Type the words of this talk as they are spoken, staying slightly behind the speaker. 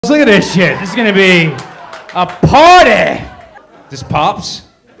Look at this shit. This is gonna be a party. This Pops?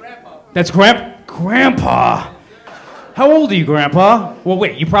 Grandpa. That's Grandpa. How old are you, Grandpa? Well,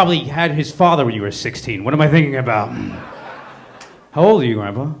 wait, you probably had his father when you were 16. What am I thinking about? How old are you,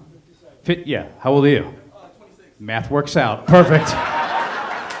 Grandpa? Yeah, how old are you? 26. Math works out. Perfect.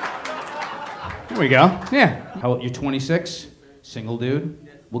 Here we go. Yeah. How old? You're 26? Single dude?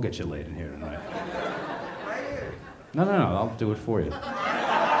 We'll get you laid in here tonight. No, I'll do it for you.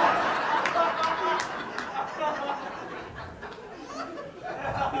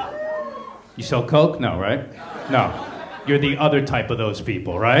 You sell coke? No, right? No. You're the other type of those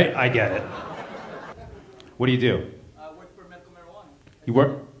people, right? I get it. What do you do? I work for medical marijuana. You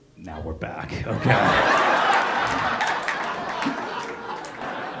work? Now we're back. Okay.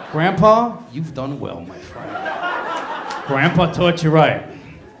 Grandpa, you've done well, my friend. Grandpa taught you right.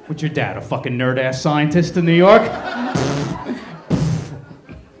 What's your dad, a fucking nerd-ass scientist in New York?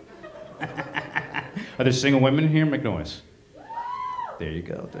 Are there single women here? Make noise. There you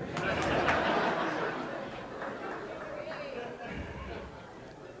go.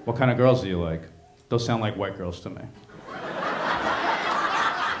 What kind of girls do you like? Those sound like white girls to me.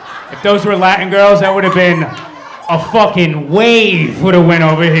 If those were Latin girls, that would have been a fucking wave would have went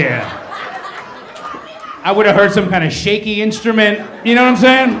over here. I would have heard some kind of shaky instrument, you know what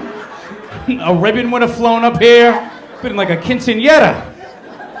I'm saying? A ribbon would have flown up here, been like a quinceañera.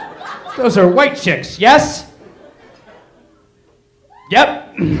 Those are white chicks, yes?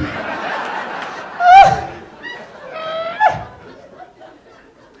 Yep.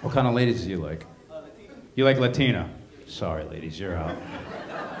 What kind of ladies do you like? You like Latina? Sorry, ladies, you're out.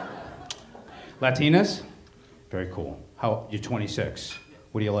 Latinas? Very cool. You're 26.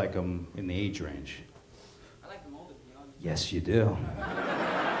 What do you like them in the age range? I like them older, to be honest. Yes, you do.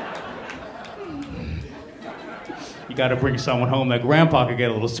 You got to bring someone home that Grandpa could get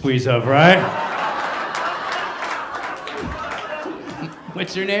a little squeeze of, right?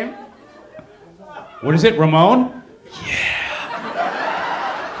 What's your name? What is it, Ramon?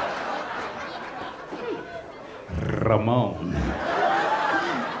 Ramon.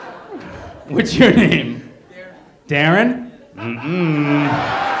 What's your name? Darren. Darren?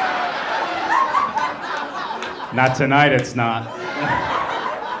 Not tonight, it's not.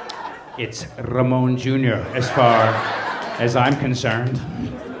 It's Ramon Jr., as far as I'm concerned.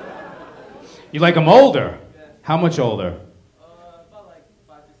 You like him older? Yeah. How much older? About like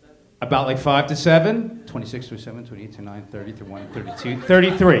 5 to 7. About like 5 to 7? 26, 27, 28, 29, 30, 31, 32,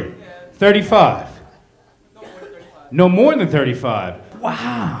 33, 35. No more than 35.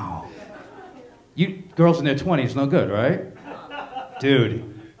 Wow. You girls in their 20s, no good, right? Dude,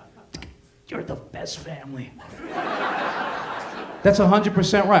 you're the best family. That's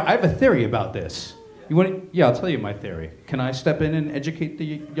 100% right. I have a theory about this. You want? Yeah, I'll tell you my theory. Can I step in and educate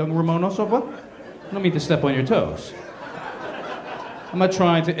the young Ramon Osoba? I don't mean to step on your toes. I'm not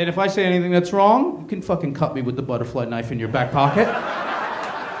trying to, and if I say anything that's wrong, you can fucking cut me with the butterfly knife in your back pocket.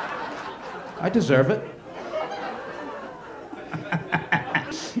 I deserve it.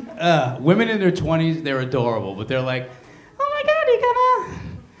 Women in their 20s, they're adorable, but they're like, oh my God,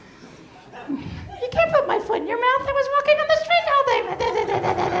 you can't put my foot in your mouth. I was walking on the street all day.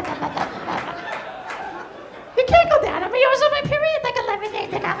 You can't go down on me. I was on my period like 11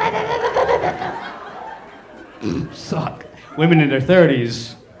 days ago. Suck. Women in their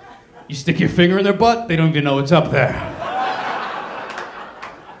 30s, you stick your finger in their butt, they don't even know what's up there.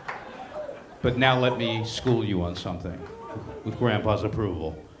 But now let me school you on something, with Grandpa's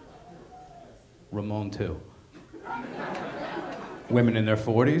approval. Ramon too. Women in their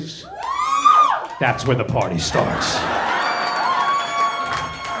 40s, that's where the party starts.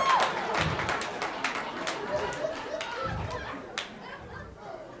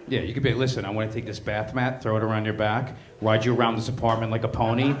 Yeah, you could be, listen, I want to take this bath mat, throw it around your back, ride you around this apartment like a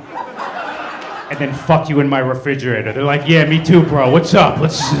pony, and then fuck you in my refrigerator. They're like, yeah, me too, bro, what's up?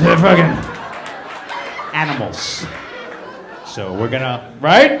 Let's fucking animals. So we're gonna,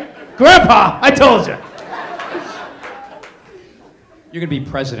 right? Grandpa, I told you. You're gonna be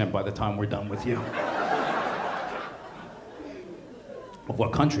president by the time we're done with you. Of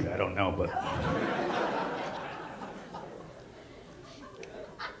what country, I don't know, but.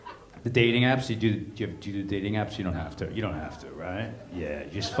 The dating apps, do you do dating apps? You don't have to. You don't have to, right? Yeah,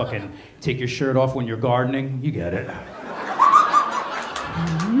 you just fucking take your shirt off when you're gardening. You get it.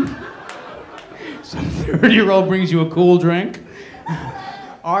 Some 30-year-old brings you a cool drink.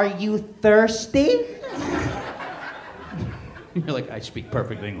 Are you thirsty? You're like, I speak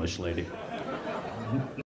perfect English, lady.